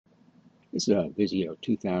This is a Visio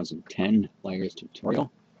 2010 layers tutorial.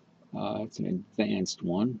 It's an advanced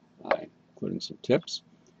one, including some tips.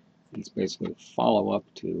 It's basically a follow-up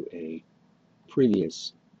to a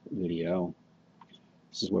previous video.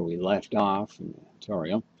 This is where we left off in the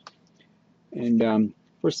tutorial. And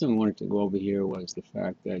first thing I wanted to go over here was the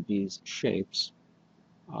fact that these shapes,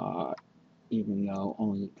 even though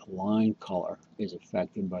only the line color is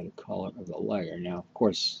affected by the color of the layer. Now, of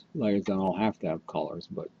course, layers don't all have to have colors,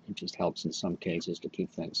 but it just helps in some cases to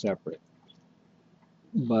keep things separate.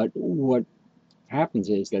 But what happens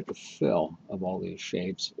is that the fill of all these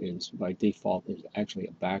shapes is, by default, is actually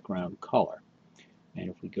a background color. And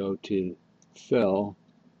if we go to fill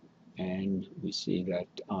and we see that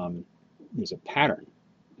there's a pattern,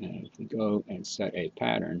 and if we go and set a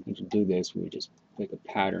pattern, and to do this, we just pick a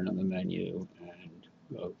pattern on the menu and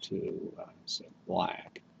go to, say,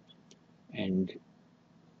 black. And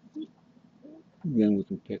then we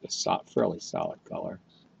can pick a fairly solid color.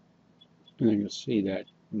 And then you'll see that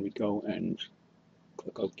when we go and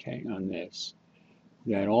click OK on this,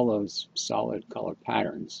 that all those solid color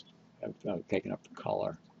patterns have taken up the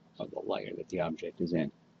color of the layer that the object is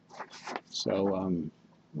in. So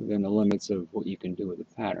within the limits of what you can do with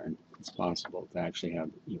a pattern, it's possible to actually have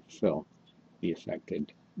your fill be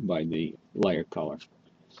affected by the layer color.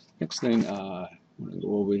 Next thing I want to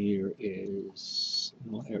go over here is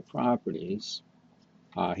layer properties.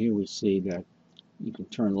 Here we see that you can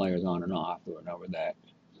turn layers on and off. We went over that.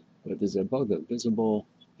 But there's both a visible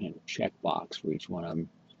and a checkbox for each one of them.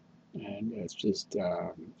 And it's just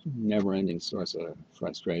a never-ending source of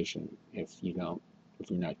frustration if you're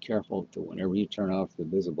not careful to, whenever you turn off the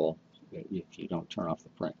visible, if you don't turn off the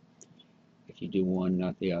print. If you do one,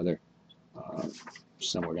 not the other,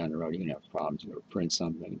 somewhere down the road you're going to have problems. You're going to print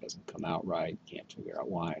something, it doesn't come out right, you can't figure out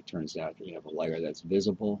why. It turns out that you have a layer that's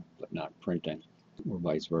visible but not printing, or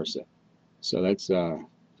vice versa. So that's an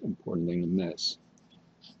important thing to miss.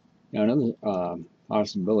 Now, another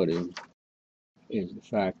possibility is the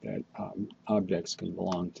fact that objects can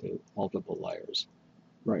belong to multiple layers.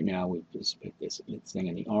 Right now, we just picked this thing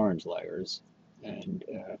in the orange layers, and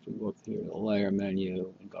if we look here at the layer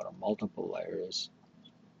menu and go to multiple layers,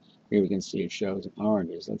 here we can see it shows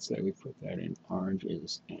oranges. Let's say we put that in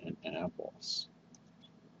oranges and apples.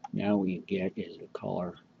 Now what you get is the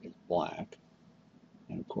color is black.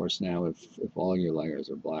 And of course, now if all your layers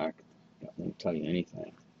are black, that won't tell you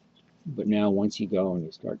anything. But now once you go and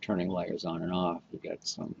you start turning layers on and off, you get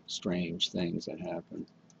some strange things that happen.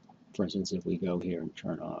 For instance, if we go here and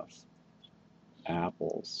turn off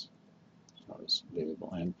apples, so it's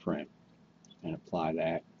visible and print, and apply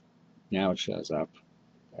that, now it shows up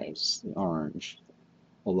as the orange,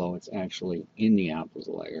 although it's actually in the apples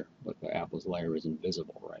layer, but the apples layer isn't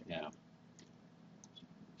visible right now.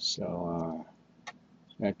 So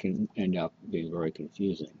that can end up being very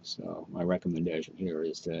confusing. So my recommendation here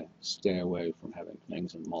is to stay away from having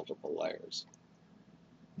things in multiple layers.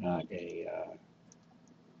 Not a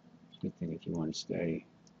good thing if you want to stay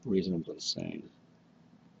reasonably sane.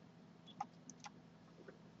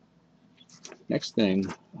 Next thing,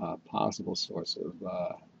 possible source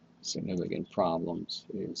of significant problems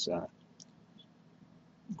is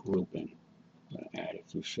grouping. I'm going to add a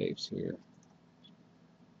few shapes here.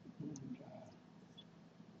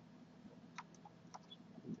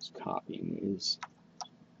 Copying these.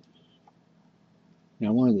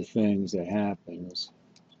 Now, one of the things that happens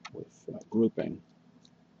with grouping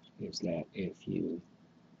is that if you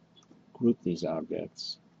group these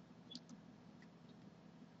objects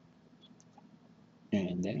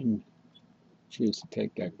and then choose to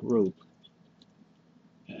take that group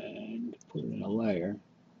and put it in a layer,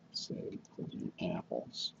 say put it in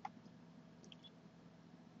apples,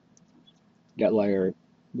 that layer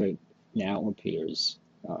that now appears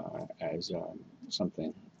as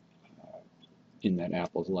something in that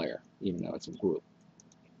apples layer, even though it's a group.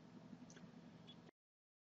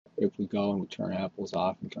 If we go and we turn apples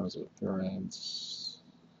off in terms of appearance,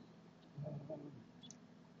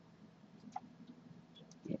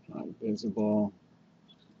 if not visible,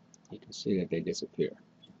 you can see that they disappear.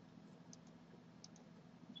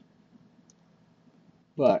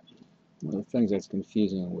 But one of the things that's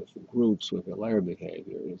confusing with the groups with the layer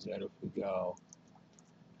behavior is that if we go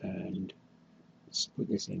and put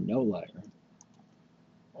this in no layer,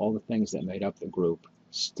 all the things that made up the group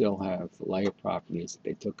still have the layer properties that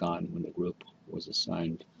they took on when the group was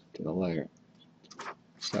assigned to the layer.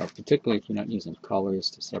 So particularly if you're not using colors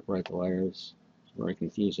to separate the layers, it's very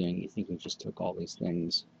confusing. You think you just took all these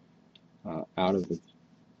things out of the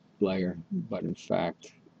layer, but in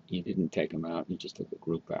fact you didn't take them out, you just took the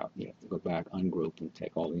group out. You have to go back, ungroup, and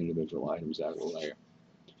take all the individual items out of the layer.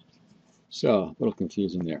 So, a little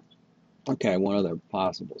confusing there. Okay, one other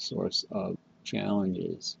possible source of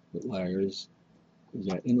challenges with layers is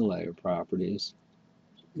that in the layer properties,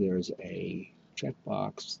 there's a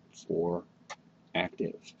checkbox for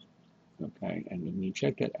active. Okay, and when you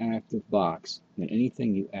check that active box, then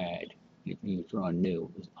anything you add, anything you draw new,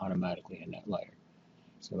 is automatically in that layer.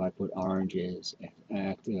 So if I put oranges as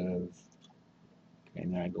active, okay,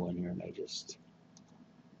 and then I go in here and I just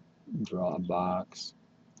draw a box,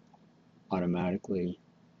 automatically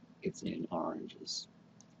it's in oranges.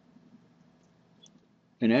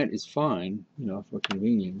 And that is fine, you know, for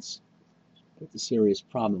convenience. But the serious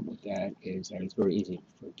problem with that is that it's very easy to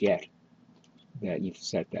forget that you've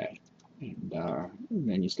set that. And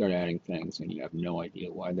then you start adding things and you have no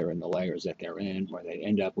idea why they're in the layers that they're in, where they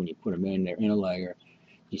end up when you put them in, they're in a layer.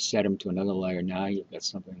 You set them to another layer, now you've got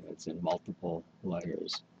something that's in multiple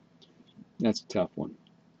layers. That's a tough one.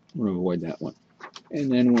 We're going to avoid that one.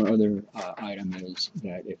 And then one other item is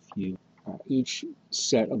that if you, each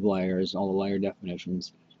set of layers, all the layer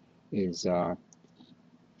definitions, is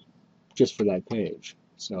just for that page.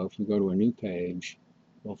 So if you go to a new page,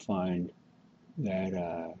 you'll find that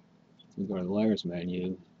if you go to the layers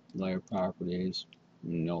menu, layer properties,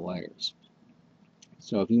 no layers.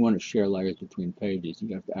 So if you want to share layers between pages,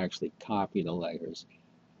 you have to actually copy the layers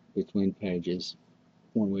between pages.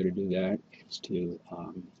 One way to do that is to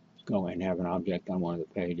go and have an object on one of the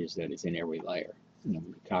pages that is in every layer. And then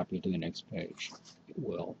when you copy it to the next page, it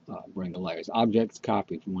will bring the layers. Objects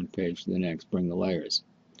copied from one page to the next bring the layers.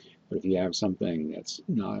 But if you have something that's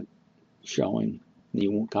not showing,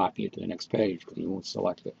 you won't copy it to the next page because you won't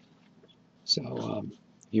select it. So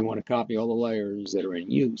if you want to copy all the layers that are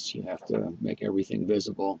in use, you have to make everything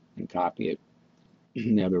visible and copy it.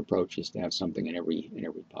 The other approach is to have something in every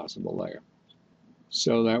possible layer.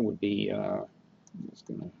 So that would be, I'm just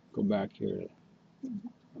going to go back here to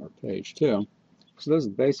our page 2. So those are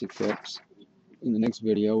the basic tips. In the next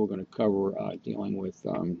video, we're going to cover dealing with,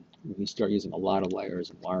 when you start using a lot of layers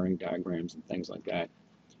and wiring diagrams and things like that,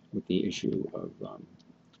 with the issue of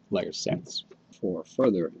layer sets. For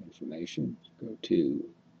further information, go to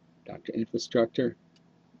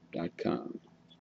drinfrastructure.com.